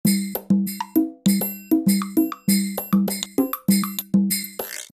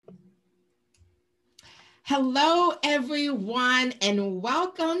Hello, everyone, and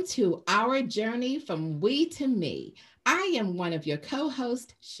welcome to our journey from we to me. I am one of your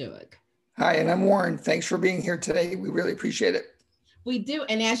co-hosts, Shug. Hi, and I'm Warren. Thanks for being here today. We really appreciate it. We do,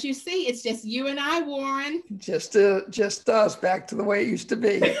 and as you see, it's just you and I, Warren. Just us, back to the way it used to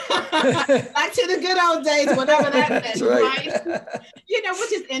be. Back to the good old days, whatever that meant, That's right?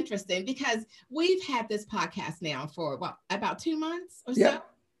 Which is interesting because we've had this podcast now for about 2 months or so. Yep.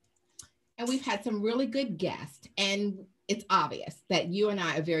 And we've had some really good guests, and it's obvious that you and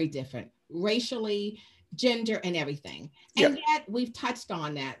I are very different racially, gender, and everything. And yet we've touched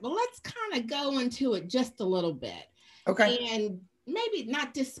on that. Well, let's kind of go into it just a little bit. Okay. And maybe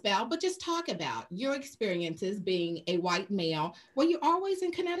not dispel, but just talk about your experiences being a white male. Were you always in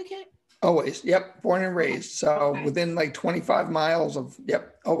Connecticut? Always. Yep. Born and raised. So within like 25 miles of,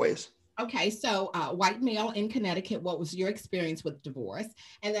 always. Okay, so white male in Connecticut, what was your experience with divorce?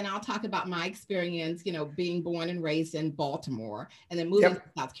 And then I'll talk about my experience, being born and raised in Baltimore and then moving to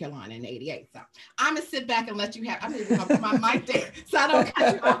South Carolina in 88. So I'm going to sit back and let you have, I'm going to put my mic there so I don't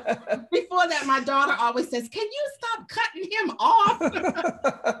cut you off. Before that, my daughter always says, can you stop cutting him off?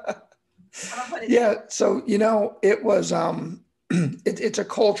 So, it was, it's a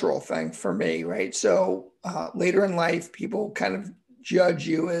cultural thing for me, right? So later in life, people kind of judge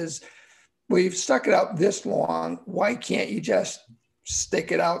you as, well, you've stuck it out this long. Why can't you just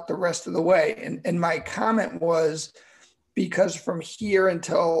stick it out the rest of the way? And my comment was, because from here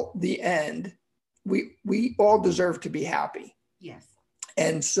until the end, we all deserve to be happy. Yes.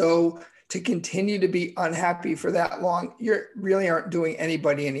 And so to continue to be unhappy for that long, you really aren't doing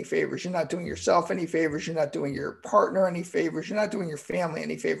anybody any favors. You're not doing yourself any favors. You're not doing your partner any favors. You're not doing your family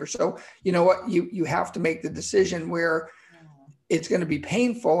any favors. So you know what? You have to make the decision where it's going to be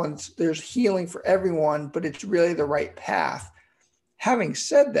painful and there's healing for everyone, but it's really the right path. Having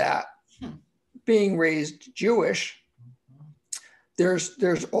said that, being raised Jewish,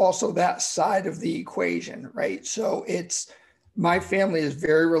 there's also that side of the equation, right? So my family is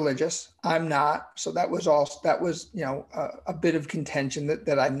very religious. I'm not. So that was a bit of contention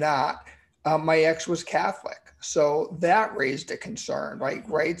that I'm not. My ex was Catholic. So that raised a concern,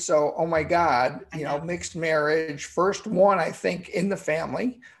 right? So, oh my God, mixed marriage, first one, I think, in the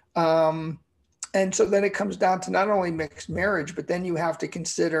family. And so then it comes down to not only mixed marriage, but then you have to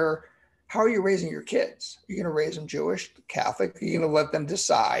consider, how are you raising your kids? You're going to raise them Jewish, Catholic, you're going to let them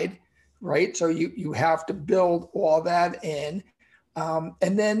decide, right? So you have to build all that in.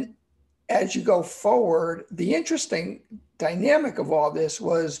 And then as you go forward, the interesting dynamic of all this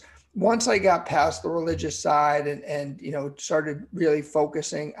was, once I got past the religious side and started really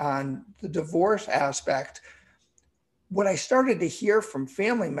focusing on the divorce aspect, what I started to hear from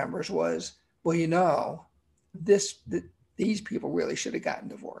family members was, well, these people really should have gotten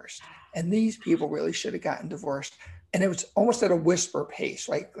divorced, and these people really should have gotten divorced. And it was almost at a whisper pace,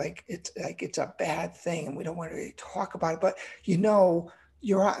 right? Like it's a bad thing and we don't want to really talk about it, but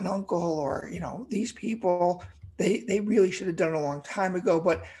your aunt and uncle or these people, they really should have done it a long time ago.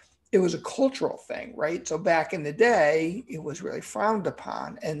 But it was a cultural thing, right? So back in the day, it was really frowned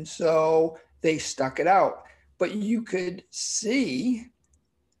upon. And so they stuck it out. But you could see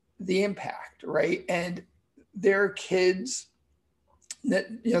the impact, right? And their kids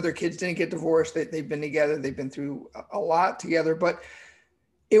didn't get divorced. They've been together. They've been through a lot together. But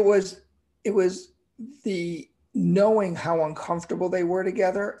it was the knowing how uncomfortable they were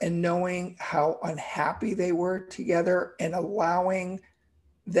together and knowing how unhappy they were together and allowing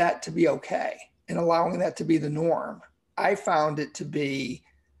that to be okay and allowing that to be the norm. I found it to be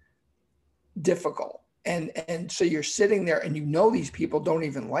difficult. And so you're sitting there and these people don't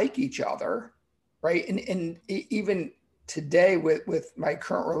even like each other, right? And even today with my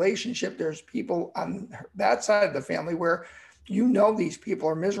current relationship, there's people on that side of the family where these people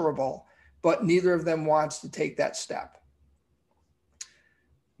are miserable, but neither of them wants to take that step.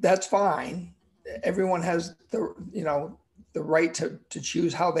 That's fine. Everyone has the right to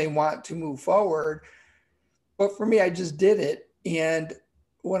choose how they want to move forward. But for me, I just did it. And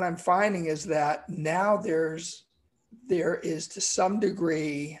what I'm finding is that now there is to some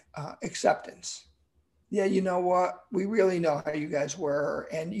degree acceptance. Yeah, you know what? We really know how you guys were.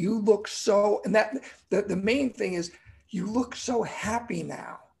 And you look and that the main thing is you look so happy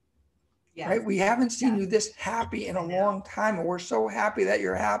now. Yes. Right? We haven't seen you this happy in a long time. And we're so happy that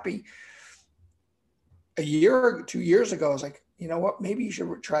you're happy. A year or 2 years ago, I was like, you know what, maybe you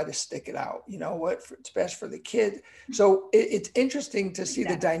should try to stick it out. You know what, it's best for the kid. So it's interesting to see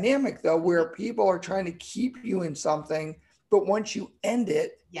the dynamic though, where people are trying to keep you in something, but once you end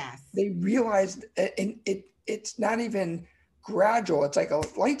it, they realize, and it's not even gradual. It's like a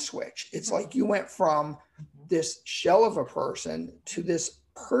light switch. It's like you went from this shell of a person to this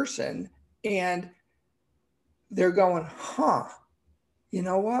person, and they're going, huh, you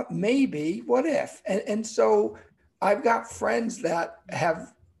know what, maybe, what if? And so I've got friends that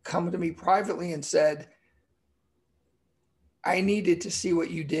have come to me privately and said, I needed to see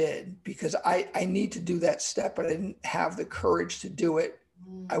what you did because I need to do that step, but I didn't have the courage to do it.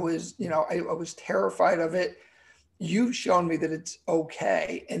 I was, I was terrified of it. You've shown me that it's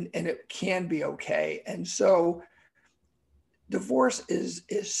okay, and it can be okay. And so divorce is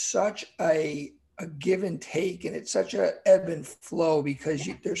such a give and take, and it's such a ebb and flow because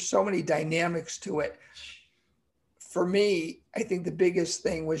there's so many dynamics to it. For me, I think the biggest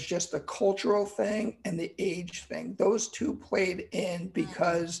thing was just the cultural thing and the age thing. Those two played in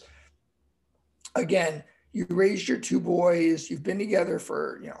because, again, you raised your two boys, you've been together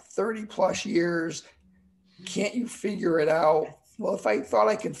for 30 plus years. Can't you figure it out? Well, if I thought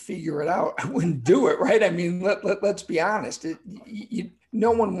I could figure it out, I wouldn't do it, right? I mean, let's be honest.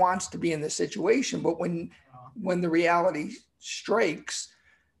 No one wants to be in this situation, but when the reality strikes,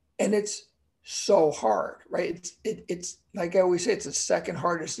 and it's so hard, right? It's like I always say, it's the second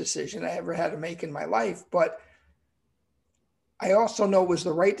hardest decision I ever had to make in my life. But I also know it was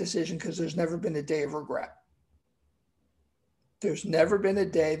the right decision because there's never been a day of regret. There's never been a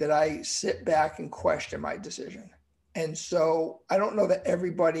day that I sit back and question my decision. And so I don't know that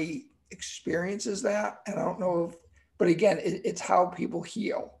everybody experiences that. And I don't know but again, it's how people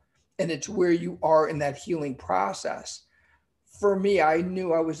heal, and it's where you are in that healing process. For me, I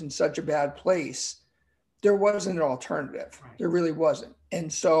knew I was in such a bad place. There wasn't an alternative. Right. There really wasn't.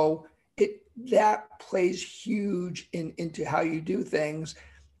 And so that plays huge into how you do things.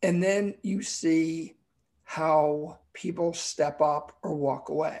 And then you see how people step up or walk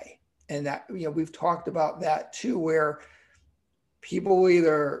away. And that, we've talked about that too, where people will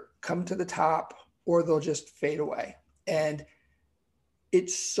either come to the top or they'll just fade away. And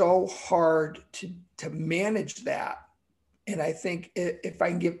it's so hard to manage that. And I think if I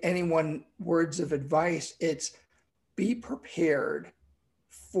can give anyone words of advice, it's be prepared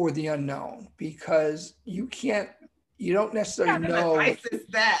for the unknown, because you don't necessarily know. Advice is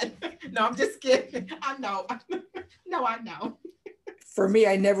that. No, I'm just kidding. I know. No, I know. For me,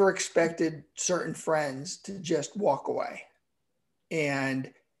 I never expected certain friends to just walk away.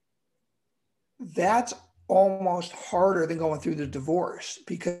 And that's almost harder than going through the divorce,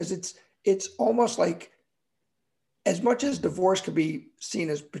 because it's almost like, as much as divorce could be seen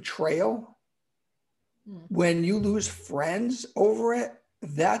as betrayal, when you lose friends over it,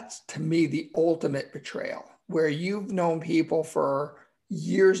 that's to me the ultimate betrayal, where you've known people for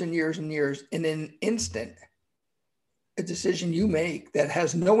years and years and years, and in an instant, a decision you make that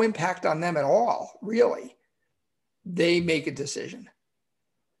has no impact on them at all, really, they make a decision.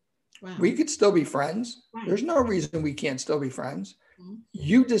 Wow. We could still be friends. Right. There's no reason we can't still be friends. Mm-hmm.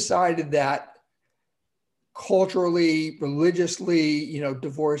 You decided that culturally, religiously,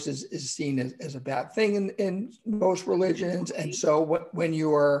 divorce is seen as a bad thing in most religions. And so when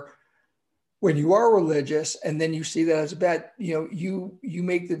you are religious and then you see that as a bad, you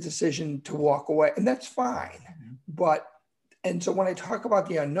make the decision to walk away, and that's fine. Mm-hmm. And so when I talk about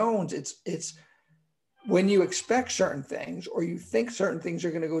the unknowns, it's when you expect certain things or you think certain things are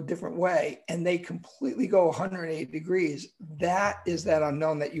going to go a different way and they completely go 180 degrees, that is that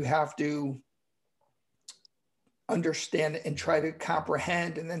unknown that you have to understand and try to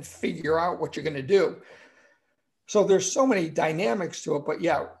comprehend and then figure out what you're going to do. So there's so many dynamics to it, but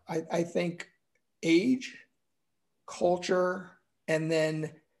yeah, I think age, culture, and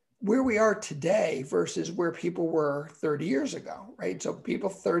then where we are today versus where people were 30 years ago, right? So people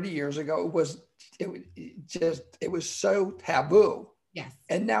 30 years ago, it was so taboo. Yes.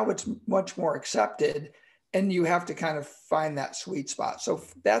 And now it's much more accepted, and you have to kind of find that sweet spot. So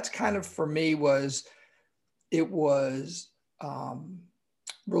that's kind of, for me, it was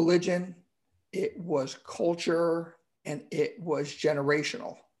religion, it was culture, and it was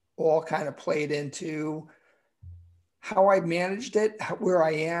generational, all kind of played into how I managed it, where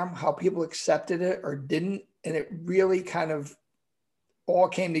I am, how people accepted it or didn't. And it really kind of all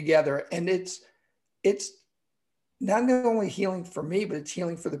came together. And it's not only healing for me, but it's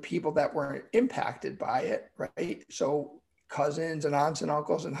healing for the people that weren't impacted by it, right? So cousins and aunts and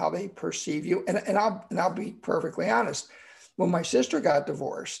uncles and how they perceive you. And I'll be perfectly honest. When my sister got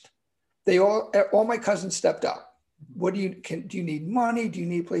divorced, all my cousins stepped up. Do you need money? Do you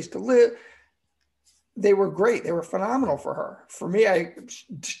need a place to live? They were great. They were phenomenal for her. For me,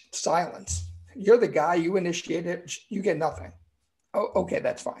 silence. You're the guy, you initiate it, you get nothing. Oh, okay,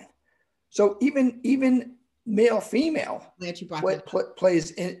 that's fine. So even male, female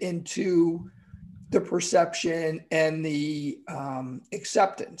plays into the perception and the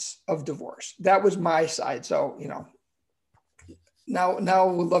acceptance of divorce. That was my side. So, now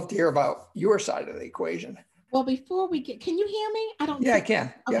we'd love to hear about your side of the equation. Well, before we can you hear me? Yeah, I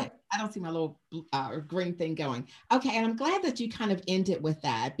can. Okay. Yeah. I don't see my little green thing going. Okay. And I'm glad that you kind of ended with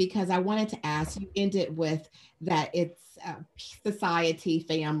that, because I wanted to ask, you ended with that it's society,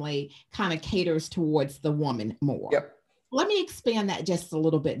 family kind of caters towards the woman more. Yep. Let me expand that just a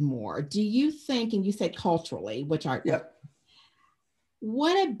little bit more. Do you think, and you said culturally, which are, Yep.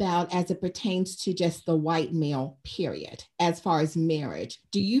 what about as it pertains to just the white male period, as far as marriage?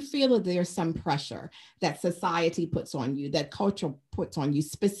 Do you feel that there's some pressure that society puts on you, that culture puts on you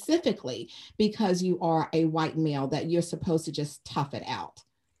specifically because you are a white male, that you're supposed to just tough it out?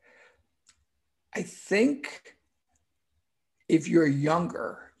 I think if you're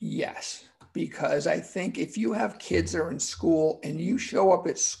younger, yes, because I think if you have kids that are in school and you show up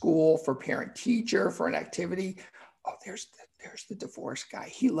at school for parent teacher for an activity, oh, there's the divorce guy.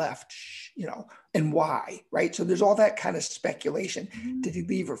 He left, and why, right? So there's all that kind of speculation. Did he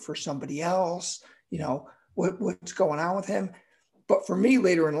leave her for somebody else? What's going on with him? But for me,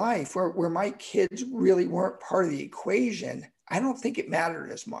 later in life, where my kids really weren't part of the equation, I don't think it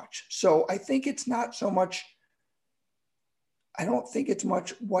mattered as much. So I think it's not so much. I don't think it's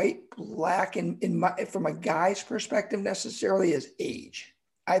much white, black, from a guy's perspective necessarily as age.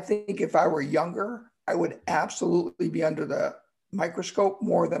 I think if I were younger, I would absolutely be under the microscope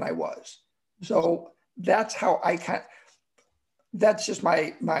more than I was. So that's how that's just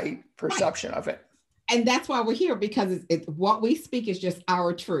my perception of it. And that's why we're here, because it's what we speak is just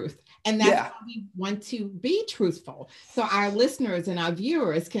our truth. And that's why we want to be truthful. So our listeners and our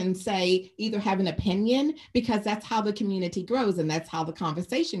viewers can say, either have an opinion, because that's how the community grows and that's how the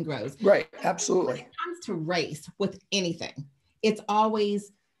conversation grows. Right. Absolutely. When it comes to race with anything, it's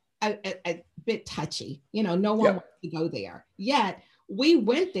always a bit touchy. No one wants to go there. Yet we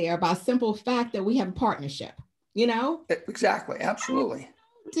went there by simple fact that we have a partnership, Exactly. Absolutely.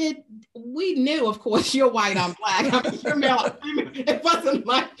 We knew, of course, you're white, I'm black. I mean, you're male. It wasn't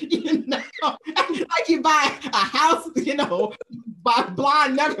like, like you buy a house, by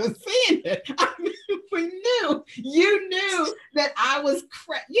blind never seeing it. I mean, you knew that I was,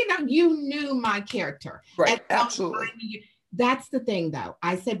 you knew my character. Right. Absolutely. That's the thing, though.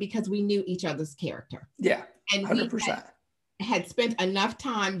 I said, because we knew each other's character. Yeah. And 100%. we had spent enough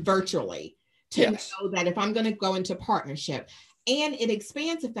time virtually to know that if I'm going to go into partnership. And it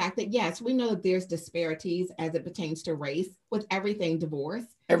expands the fact that, yes, we know that there's disparities as it pertains to race with everything divorce.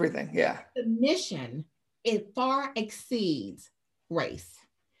 Everything, yeah. The mission, it far exceeds race.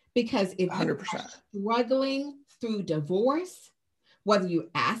 Because if 100%. You're struggling through divorce, whether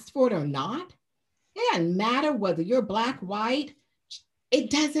you asked for it or not, it doesn't matter whether you're black, white, it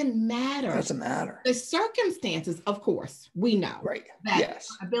doesn't matter. It doesn't matter. The circumstances, of course, we know. Right, that yes.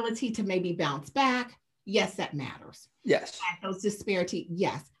 Ability to maybe bounce back, yes, that matters. Yes. And those disparities,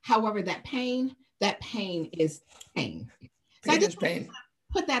 yes. However, that pain is pain. So I just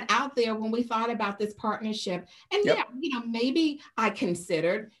put that out there when we thought about this partnership. And maybe I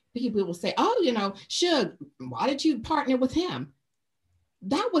considered, people will say, oh, Shug, why did you partner with him?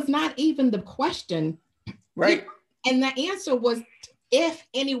 That was not even the question. Right. And the answer was, if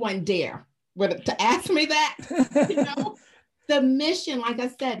anyone dare to ask me that, the mission, like I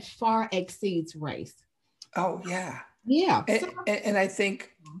said, far exceeds race. Oh, yeah. Yeah. And I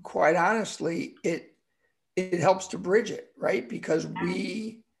think, quite honestly, it helps to bridge it, right? Because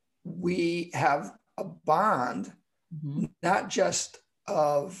we have a bond, not just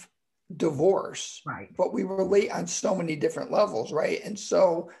of divorce, right, but we relate on so many different levels, right? And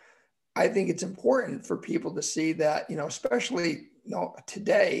so I think it's important for people to see that, especially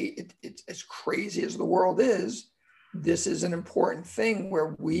today, it's as crazy as the world is, this is an important thing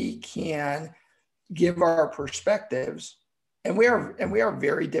where we can give our perspectives, and we are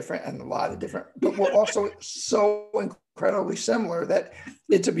very different and a lot of different, but we're also so incredibly similar that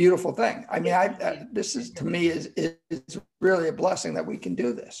it's a beautiful thing. I mean, this is, to me, is really a blessing that we can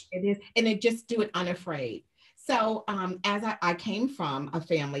do this. It is, and it just do it unafraid. So as I came from a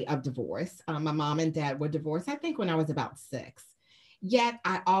family of divorce, my mom and dad were divorced, I think when I was about 6. Yet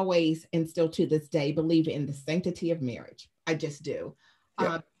I always, and still to this day, believe in the sanctity of marriage. I just do.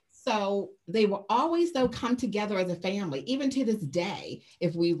 Yep. So they will always, though, come together as a family. Even to this day,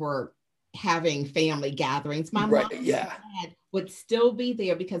 if we were having family gatherings, my mom and dad would still be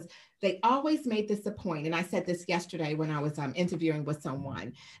there, because they always made this a point. And I said this yesterday when I was interviewing with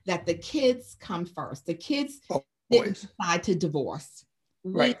someone, that the kids come first. The kids didn't decide to divorce.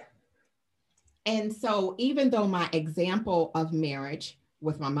 Right. And so even though my example of marriage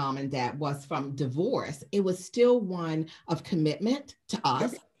with my mom and dad was from divorce, it was still one of commitment to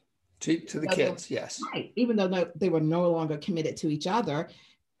us. Yep. To the kids, yes. Right. Even though they were no longer committed to each other,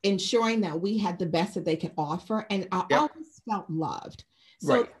 ensuring that we had the best that they could offer. And I always felt loved.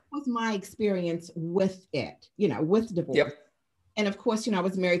 So that was my experience with it, with divorce. Yep. And of course, I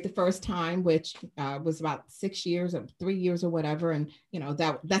was married the first time, which was about 6 years or 3 years or whatever. And,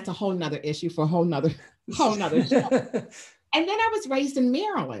 that's a whole nother issue for a whole nother show. And then I was raised in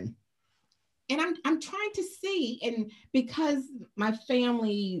Maryland. And I'm trying to see, and because my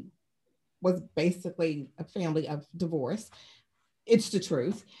family was basically a family of divorce, it's the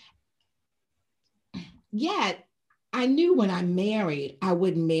truth. Yet I knew when I married, I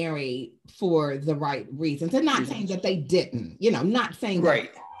would marry for the right reasons. And not saying that they didn't, not saying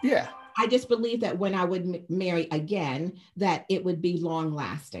right. Yeah. I just believed that when I would marry again, that it would be long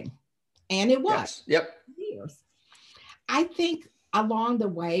lasting. And it was. Yes. Yep. Years. I think along the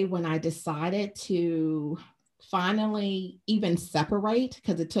way, when I decided to finally even separate,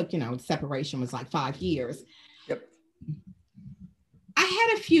 because it took, separation was like 5 years. Yep. I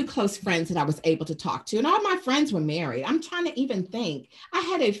had a few close friends that I was able to talk to, and all my friends were married. I'm trying to even think. I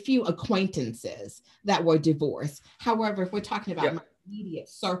had a few acquaintances that were divorced. However, if we're talking about my immediate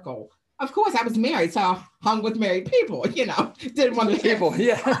circle, of course, I was married, so I hung with married people, didn't want to people,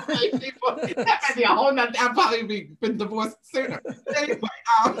 yeah. People. That might be a whole nother, I'll probably been divorced sooner. Anyway,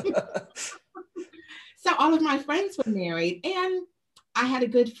 so all of my friends were married, and I had a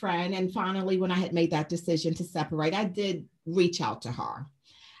good friend. And finally, when I had made that decision to separate, I did reach out to her.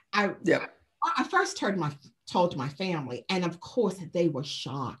 I first told my family, and of course they were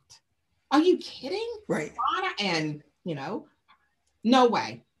shocked. Are you kidding? Right. And no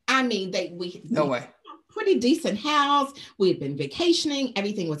way. I mean, no way. Pretty decent house. We had been vacationing.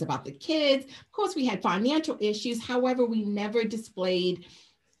 Everything was about the kids. Of course, we had financial issues. However, we never displayed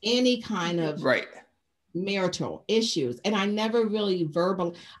any kind of marital issues. And I never really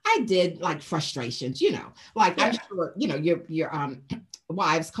I did like frustrations, I'm sure, your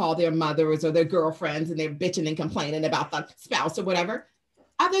wives call their mothers or their girlfriends and they're bitching and complaining about the spouse or whatever.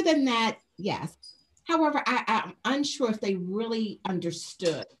 Other than that, yes. However, I'm unsure if they really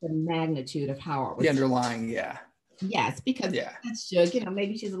understood the magnitude of how it was. The underlying, Yes, because that's Suge,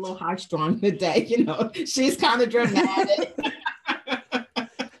 maybe she's a little high strung today, she's kind of dramatic.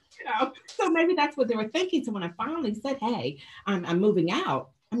 So maybe that's what they were thinking. So when I finally said, hey, I'm moving out,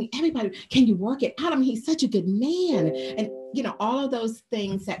 I mean, everybody, can you work it out? I mean, he's such a good man. And, all of those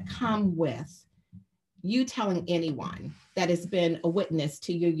things that come with you telling anyone that has been a witness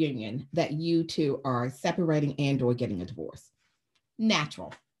to your union that you two are separating and or getting a divorce.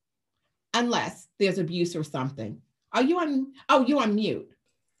 Natural. Unless there's abuse or something. Are you on? Oh, you're on mute.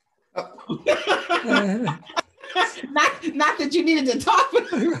 Oh. not that you needed to talk.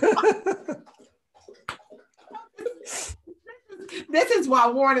 This is why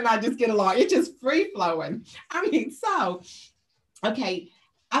Warren and I just get along. It's just free flowing. I mean, so, okay.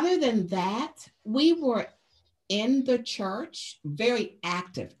 Other than that, we were in the church, very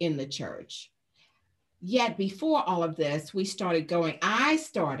active in the church. Yet before all of this, it's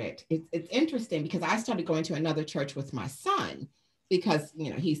interesting because I started going to another church with my son because,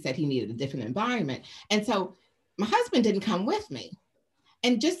 he said he needed a different environment. And so my husband didn't come with me.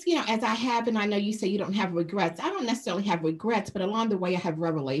 And just, as I have, and I know you say you don't have regrets. I don't necessarily have regrets, but along the way I have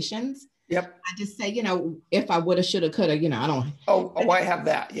revelations. Yep. I just say, if I woulda, shoulda, coulda, I don't. Oh, I have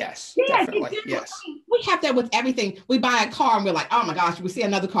that. Yes, definitely. Yes. We have that with everything. We buy a car and we're like, oh my gosh, we see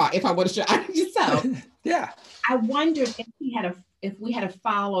another car. If I woulda, shoulda. So yeah. I wondered if we had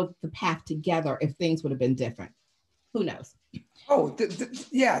followed the path together, if things would have been different. Who knows? Oh,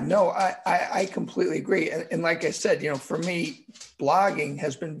 no, I completely agree. And like I said, for me, blogging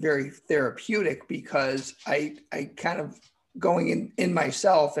has been very therapeutic because I kind of going in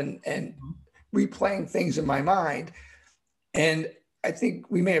myself and replaying things in my mind. And I think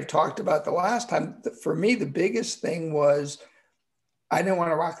we may have talked about the last time that for me, the biggest thing was I didn't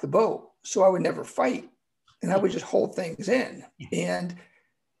want to rock the boat. So I would never fight and I would just hold things in. And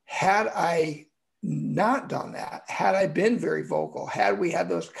had I not done that, had I been very vocal, had we had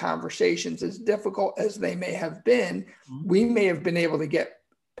those conversations, as difficult as they may have been, we may have been able to get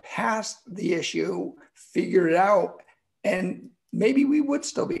past the issue, figure it out, and maybe we would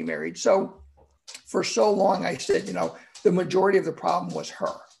still be married. So for so long, I said, the majority of the problem was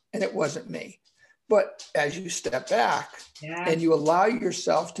her and it wasn't me. But as you step back and you allow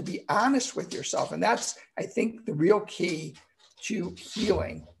yourself to be honest with yourself, and that's, I think, the real key to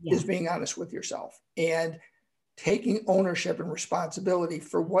healing is being honest with yourself and taking ownership and responsibility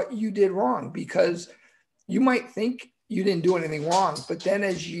for what you did wrong, because you might think you didn't do anything wrong. But then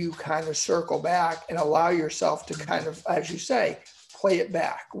as you kind of circle back and allow yourself to kind of, as you say, play it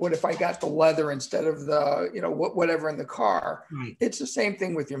back. What if I got the leather instead of the, whatever in the car? Right. It's the same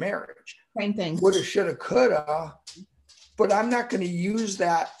thing with your marriage. Same thing. Woulda, shoulda, coulda. But I'm not going to use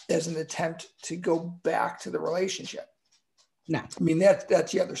that as an attempt to go back to the relationship. No. I mean,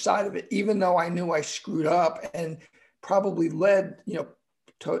 that's the other side of it. Even though I knew I screwed up and probably led,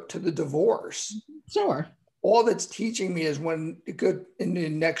 to the divorce. Sure. All that's teaching me is when in the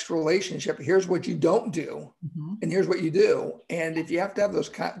next relationship, here's what you don't do, and here's what you do. And if you have to have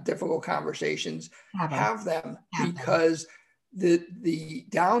those difficult conversations, have them. Because the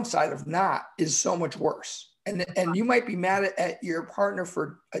downside of not is so much worse. And you might be mad at your partner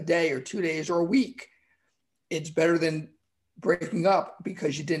for a day or 2 days or a week. It's better than breaking up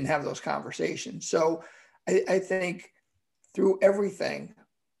because you didn't have those conversations. So I think through everything,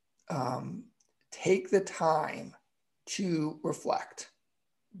 take the time to reflect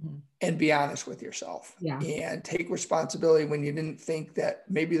and be honest with yourself, and take responsibility when you didn't think that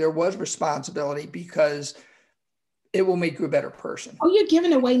maybe there was responsibility, because it will make you a better person. Oh, you're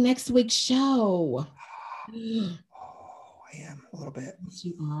giving away next week's show. Oh, I am a little bit. Yes,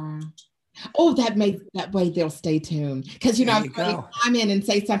 you are. Oh, that way they'll stay tuned. Because I'm in and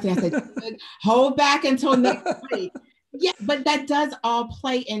say something. I said, hold back until next week. Yeah, but that does all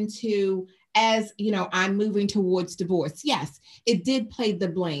play into, as I'm moving towards divorce. Yes, it did play the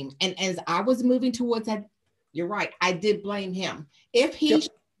blame. And as I was moving towards that, you're right, I did blame him. If he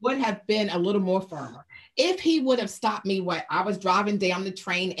would have been a little more firmer, if he would have stopped me when I was driving down the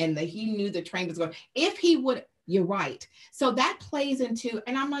train and he knew the train was going, if he would, you're right. So that plays into,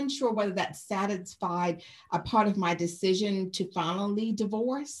 and I'm unsure whether that satisfied a part of my decision to finally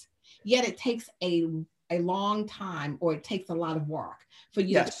divorce, yet it takes a long time, or it takes a lot of work for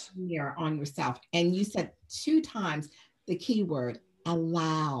you to clear on yourself. And you said 2 times the key word,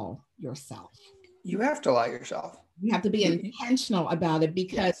 allow yourself. You have to allow yourself. You have to be intentional about it,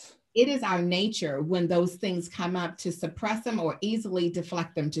 because it is our nature when those things come up to suppress them or easily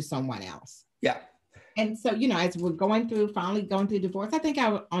deflect them to someone else. Yeah. And so, as we're finally going through divorce, I think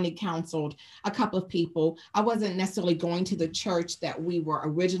I only counseled a couple of people. I wasn't necessarily going to the church that we were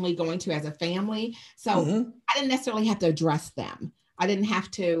originally going to as a family. So I didn't necessarily have to address them. I didn't have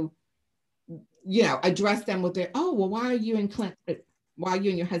to, address them with their, oh, well, why are you and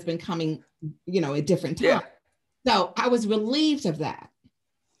your husband coming, at different times? Yeah. So I was relieved of that.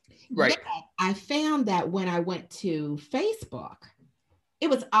 Right. Yet I found that when I went to Facebook, it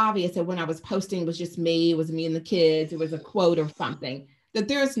was obvious that when I was posting, it was just me, it was me and the kids, it was a quote or something, that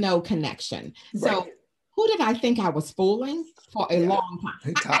there's no connection. Right. So who did I think I was fooling for a long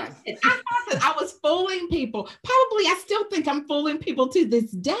time? I thought that I was fooling people. Probably I still think I'm fooling people to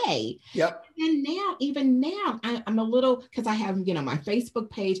this day. Yep. And even now, I'm a little, because I have, my Facebook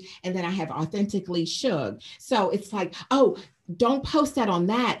page, and then I have Authentically Shug. So it's like, oh, don't post that on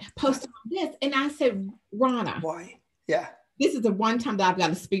that, post on this. And I said, Ronna. Why? Yeah. This is the one time that I've got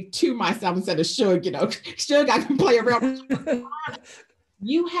to speak to myself instead of Shug, Shug, I can play around.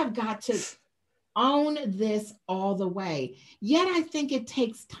 You have got to own this all the way. Yet I think it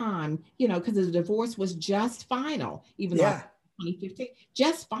takes time, because the divorce was just final, even though 2015,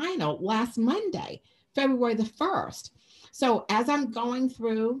 just final last Monday, February the 1st. So as I'm going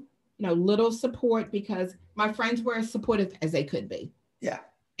through, little support, because my friends were as supportive as they could be. Yeah.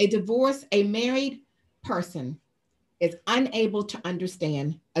 A married person is unable to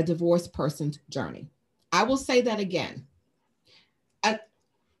understand a divorced person's journey. I will say that again.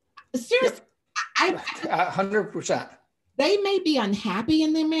 Seriously, 100%. They may be unhappy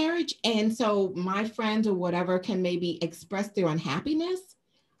in their marriage, and so my friends or whatever can maybe express their unhappiness.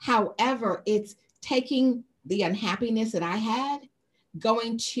 However, it's taking the unhappiness that I had,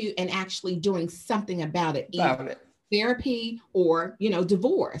 going to and actually doing something about it. Therapy or,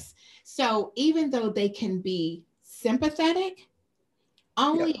 divorce. So even though they can be sympathetic,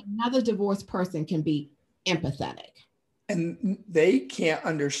 only another divorced person can be empathetic. And they can't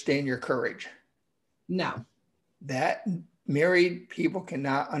understand your courage. No. That married people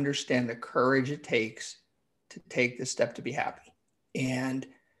cannot understand the courage it takes to take the step to be happy.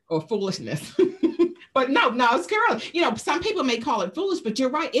 Or foolishness. But no, it's courage. Some people may call it foolish, but you're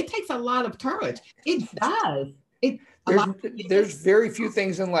right. It takes a lot of courage. It does. There's very few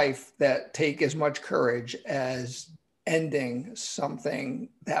things in life that take as much courage as ending something,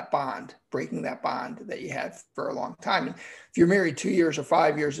 breaking that bond that you had for a long time. And if you're married 2 years or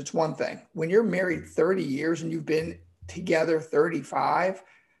 5 years, it's one thing. When you're married 30 years and you've been together 35,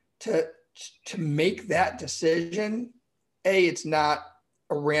 to make that decision, it's not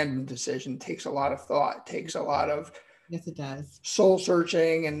a random decision. It takes a lot of thought. It takes a lot of Yes, it does. Soul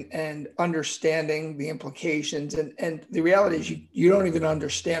searching and understanding the implications. And the reality is you don't even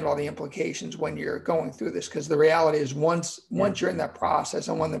understand all the implications when you're going through this, because the reality is once you're in that process,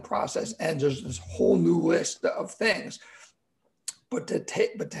 and when the process ends, there's this whole new list of things. But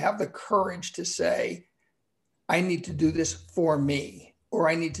to have the courage to say, I need to do this for me, or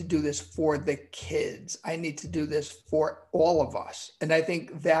I need to do this for the kids. I need to do this for all of us. And I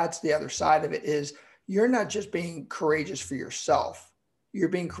think that's the other side of it, is you're not just being courageous for yourself. You're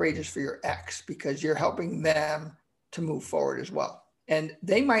being courageous for your ex, because you're helping them to move forward as well. And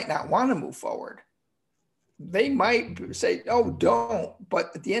they might not want to move forward. They might say, oh, don't.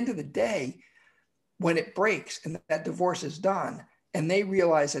 But at the end of the day, when it breaks and that divorce is done, and they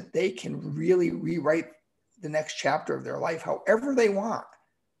realize that they can really rewrite the next chapter of their life however they want,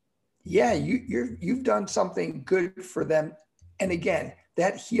 yeah, you've done something good for them. And again,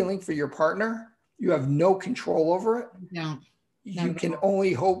 that healing for your partner, you have no control over it. No. You can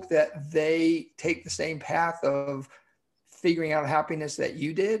only hope that they take the same path of figuring out happiness that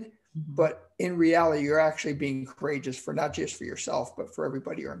you did. Mm-hmm. But in reality, you're actually being courageous for not just for yourself, but for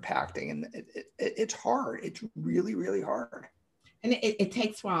everybody you're impacting. And it's hard. It's really, really hard. And it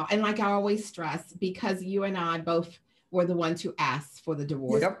takes a while. And like I always stress, because you and I both were the ones who asked for the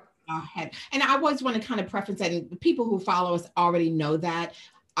divorce. Yep. And I always want to kind of preface that, and people who follow us already know that.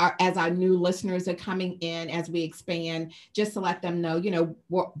 As our new listeners are coming in, as we expand, just to let them know,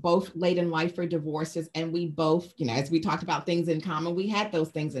 we're both late in life for divorces, and we both, as we talked about things in common, we had those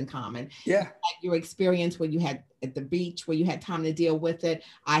things in common. Yeah. Like your experience when you had at the beach, where you had time to deal with it,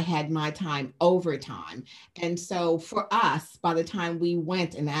 I had my time overtime. And so for us, by the time we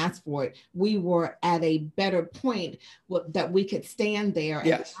went and asked for it, we were at a better point that we could stand there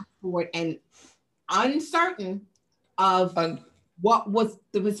and ask for it, and uncertain of what was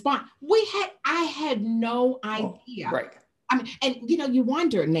the response. I had no idea. Oh, right. I mean, and you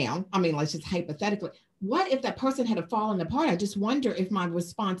wonder now, let's just hypothetically, what if that person had fallen apart? I just wonder if my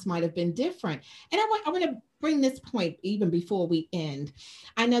response might have been different. And I want to bring this point even before we end.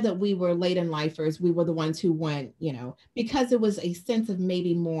 I know that we were late in lifers. We were the ones who went, because it was a sense of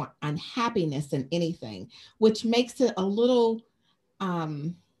maybe more unhappiness than anything, which makes it a little,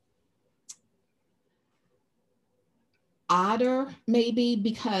 odder, maybe,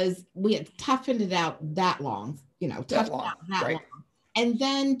 because we had toughened it out that long, that long. And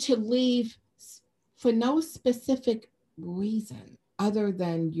then to leave for no specific reason other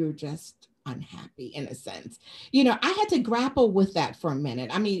than you're just unhappy, in a sense. I had to grapple with that for a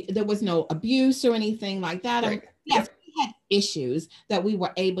minute. There was no abuse or anything like that. Right. Yes, we had issues that we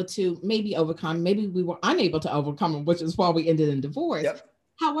were able to maybe overcome. Maybe we were unable to overcome them, which is why we ended in divorce. Yep.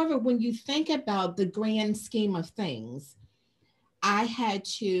 However, when you think about the grand scheme of things, I had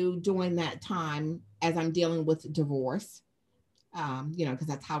to, during that time, as I'm dealing with divorce, because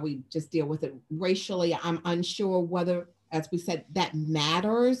that's how we just deal with it racially. I'm unsure whether, as we said, that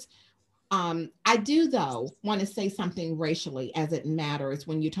matters. I do, though, want to say something racially, as it matters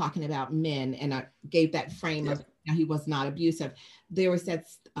when you're talking about men, and I gave that frame of he was not abusive. There was that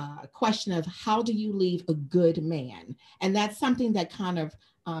question of how do you leave a good man? And that's something that kind of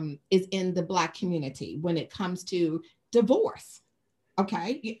is in the Black community when it comes to divorce.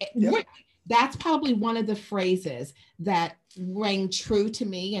 Okay. Yep. That's probably one of the phrases that rang true to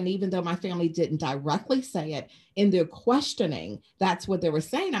me. And even though my family didn't directly say it, in their questioning, that's what they were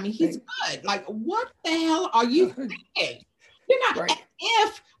saying. He's good. Like, what the hell are you thinking? You're not, right.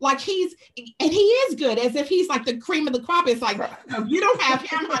 If like and he is good, as if he's like the cream of the crop. It's like, if you don't have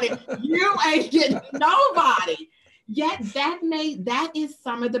him, honey, you ain't getting nobody. Yet that is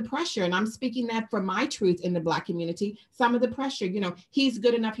some of the pressure. And I'm speaking that from my truth in the Black community, some of the pressure, he's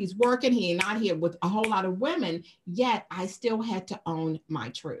good enough. He's working. He ain't out here with a whole lot of women. Yet I still had to own my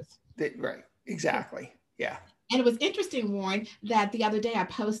truth. Right. Exactly. Yeah. And it was interesting, Warren, that the other day I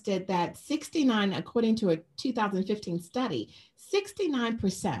posted that 69, according to a 2015 study,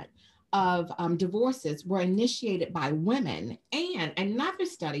 69% of divorces were initiated by women. And another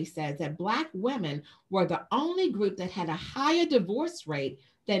study says that Black women were the only group that had a higher divorce rate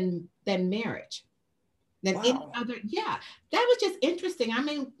than marriage. Than any other. Yeah, that was just interesting. I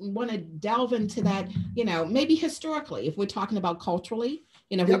may want to delve into that, maybe historically, if we're talking about culturally,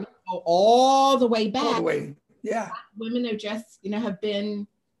 we go all the way back. All the way. Yeah. Black women are just, have been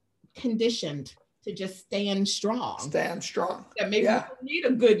conditioned to just stand strong. Stand strong. That maybe we don't need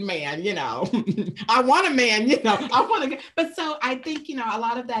a good man, I want a man, I want to. But so I think, a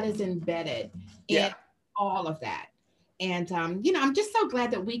lot of that is embedded in all of that. And, I'm just so glad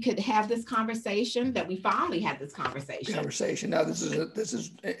that we could have this conversation, that we finally had this conversation. Now, this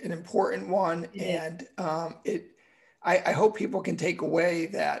is an important one. And I hope people can take away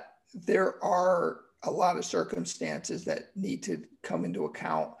that there are a lot of circumstances that need to come into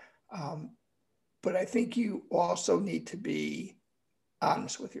account. But I think you also need to be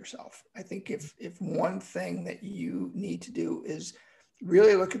honest with yourself. I think if one thing that you need to do is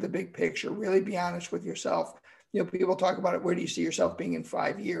really look at the big picture, really be honest with yourself. People talk about it. Where do you see yourself being in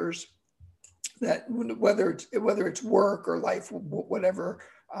 5 years? That whether it's work or life, whatever.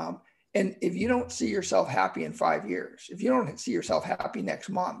 And if you don't see yourself happy in 5 years, if you don't see yourself happy next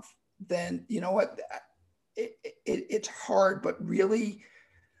month, then you know what? It's hard, but really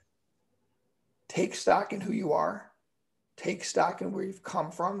take stock in who you are. Take stock in where you've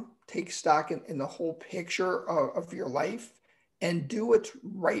come from, take stock in the whole picture of your life, and do what's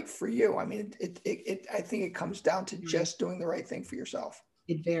right for you. I mean, I think it comes down to just doing the right thing for yourself.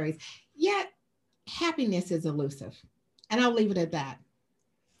 It varies. Yet happiness is elusive. And I'll leave it at that.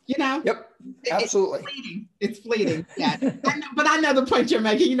 Yep, absolutely. It's fleeting. Yeah. But I know the point you're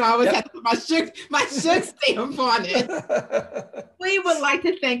making. I always have to put my shook stamp on it. We would like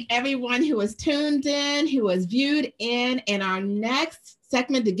to thank everyone who has tuned in, who has viewed in our next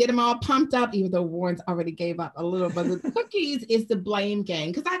segment to get them all pumped up, even though Warren's already gave up a little, but the cookies is the blame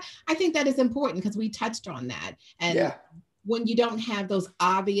game. Because I think that is important because we touched on that. And when you don't have those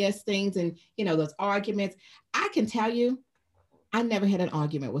obvious things and, those arguments, I can tell you, I never had an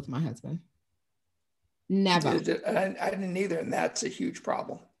argument with my husband. Never. I didn't either. And that's a huge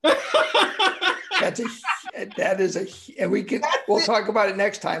problem. We'll talk about it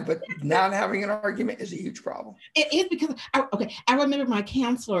next time, but not having an argument is a huge problem. It is because, I remember my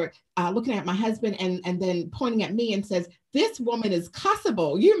counselor looking at my husband and then pointing at me and says, this woman is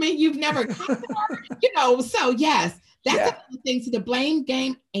cussable. You mean you've never cussed her? So yes. That's the thing to the blame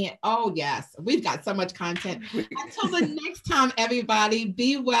game. And yes, we've got so much content. Until the next time, everybody,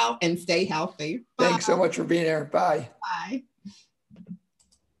 be well and stay healthy. Bye. Thanks so much for being here. Bye. Bye.